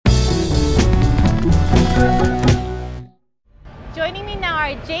Joining me now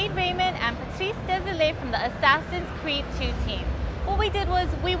are Jade, Raymond, and Patrice Desilets from the Assassin's Creed 2 team. What we did was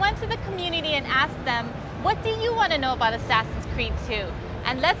we went to the community and asked them, what do you want to know about Assassin's Creed 2?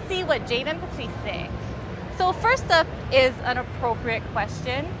 And let's see what Jade and Patrice say. So first up is an appropriate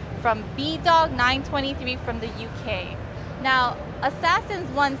question from BDog923 from the UK. Now, Assassins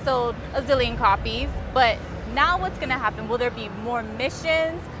 1 sold a zillion copies, but now what's going to happen? Will there be more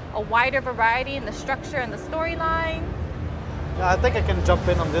missions, a wider variety in the structure and the storyline? I think I can jump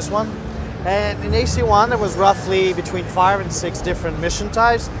in on this one. And in AC1 there was roughly between 5 and 6 different mission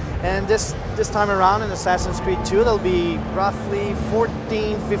types, and this time around in Assassin's Creed 2 there'll be roughly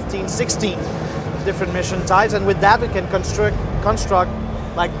 14, 15, 16 different mission types, and with that we can construct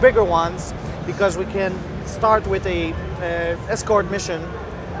like bigger ones, because we can start with a escort mission,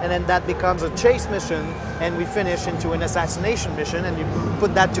 and then that becomes a chase mission, and we finish into an assassination mission, and you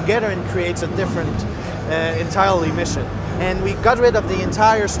put that together and creates a different entirely mission. And we got rid of the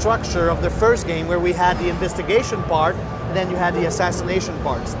entire structure of the first game where we had the investigation part and then you had the assassination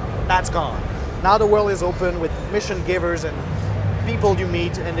parts. That's gone. Now the world is open with mission givers and people you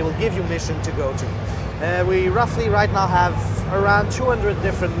meet, and they will give you mission to go to. We roughly right now have around 200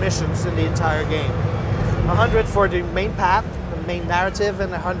 different missions in the entire game. 100 for the main path, the main narrative,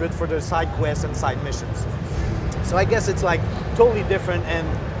 and 100 for the side quests and side missions. So I guess it's like totally different and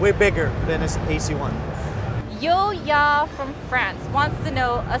way bigger than AC1. Yo Ya from France wants to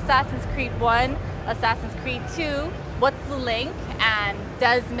know Assassin's Creed 1, Assassin's Creed 2, what's the link, and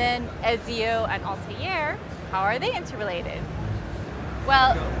Desmond, Ezio, and Altair, how are they interrelated?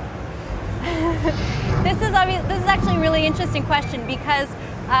 Well, this is actually a really interesting question, because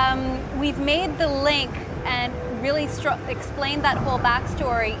we've made the link and really explained that whole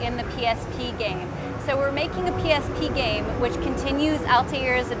backstory in the PSP game. So we're making a PSP game which continues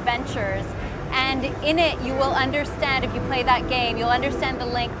Altair's adventures, and in it you will understand, if you play that game, you'll understand the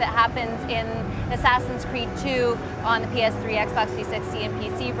link that happens in Assassin's Creed 2 on the PS3, Xbox 360, and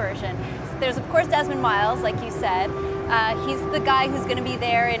PC version. So there's of course Desmond Miles, like you said. He's the guy who's going to be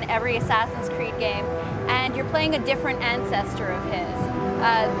there in every Assassin's Creed game, and you're playing a different ancestor of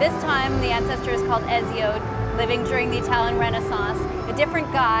his. This time the ancestor is called Ezio, living during the Italian Renaissance. A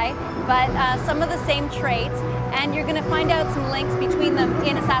different guy, but some of the same traits, and you're going to find out some links between them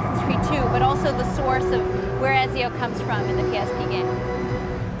in Assassin's Creed 2, but also the source of where Ezio comes from in the PSP game.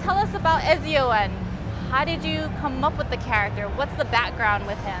 Tell us about Ezio, and how did you come up with the character? What's the background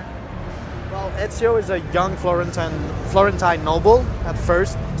with him? Well, Ezio is a young Florentine noble at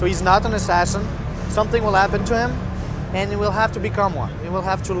first, so he's not an assassin. Something will happen to him, and he will have to become one. He will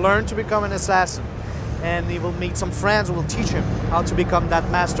have to learn to become an assassin. And he will meet some friends who will teach him how to become that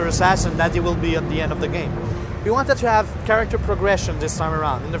master assassin that he will be at the end of the game. We wanted to have character progression this time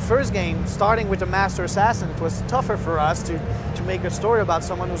around. In the first game, starting with the master assassin, it was tougher for us to make a story about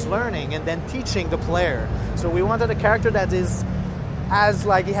someone who's learning and then teaching the player. So we wanted a character that is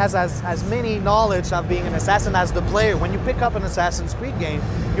he has as many knowledge of being an assassin as the player. When you pick up an Assassin's Creed game,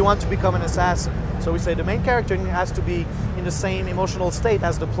 you want to become an assassin. So we say the main character has to be in the same emotional state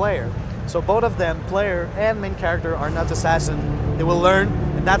as the player. So both of them, player and main character, are not assassin. They will learn,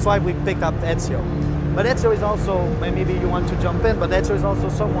 and that's why we picked up Ezio. But Ezio is also, maybe you want to jump in, but Ezio is also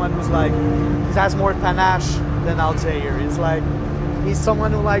someone who's like, he has more panache than Altair. He's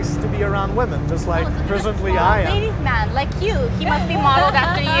someone who likes to be around women, just like presently I am. Ladies man, like you. He must be modeled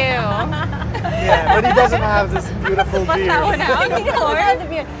after you. Yeah, but he doesn't have this beautiful beard.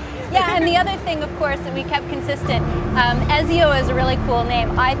 Yeah, and the other thing, of course, that we kept consistent, Ezio is a really cool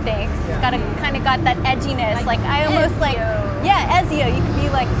name, I think. It's got kind of got that edginess, like I almost Ezio. like, yeah, Ezio, you could be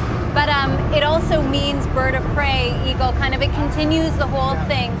like, but it also means bird of prey, eagle, kind of, it continues the whole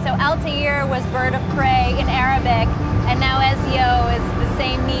thing. So Altair was bird of prey in Arabic, and now Ezio is the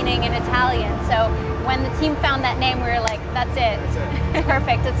same meaning in Italian. So when the team found that name, we were like, that's it.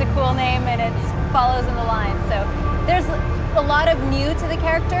 Perfect, it's a cool name and it follows in the line. So there's a lot of new to the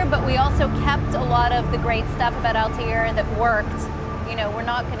character, but we also kept a lot of the great stuff about Altair that worked. You know, we're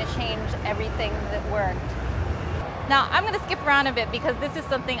not going to change everything that worked. Now, I'm going to skip around a bit because this is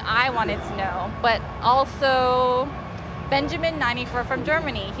something I wanted to know, but also Benjamin94 from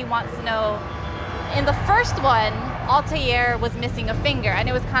Germany, he wants to know, in the first one, Altair was missing a finger, and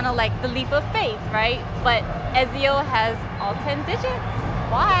it was kind of like the leap of faith, right? But Ezio has all 10 digits.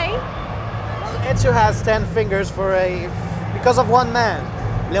 Why? Well, Ezio has 10 fingers because of one man,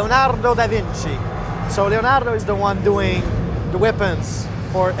 Leonardo da Vinci. So Leonardo is the one doing the weapons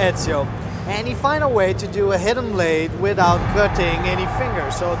for Ezio. And he found a way to do a hidden blade without cutting any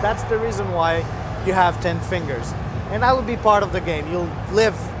fingers. So that's the reason why you have 10 fingers. And that will be part of the game. You'll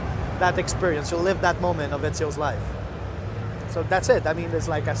live that experience. You'll live that moment of Ezio's life. So that's it. I mean, it's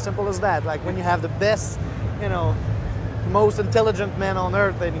like as simple as that. Like when you have the best, you know, most intelligent man on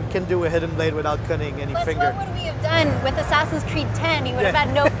earth, then you can do a hidden blade without cutting any Plus, finger. what would we have done with Assassin's Creed 10? He would have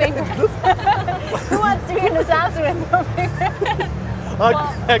had no fingers. Who wants to be an assassin with no fingers?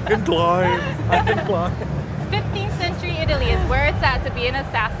 I can climb. I can climb. 15th century Italy is where it's at to be an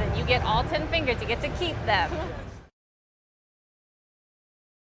assassin. You get all 10 fingers, you get to keep them.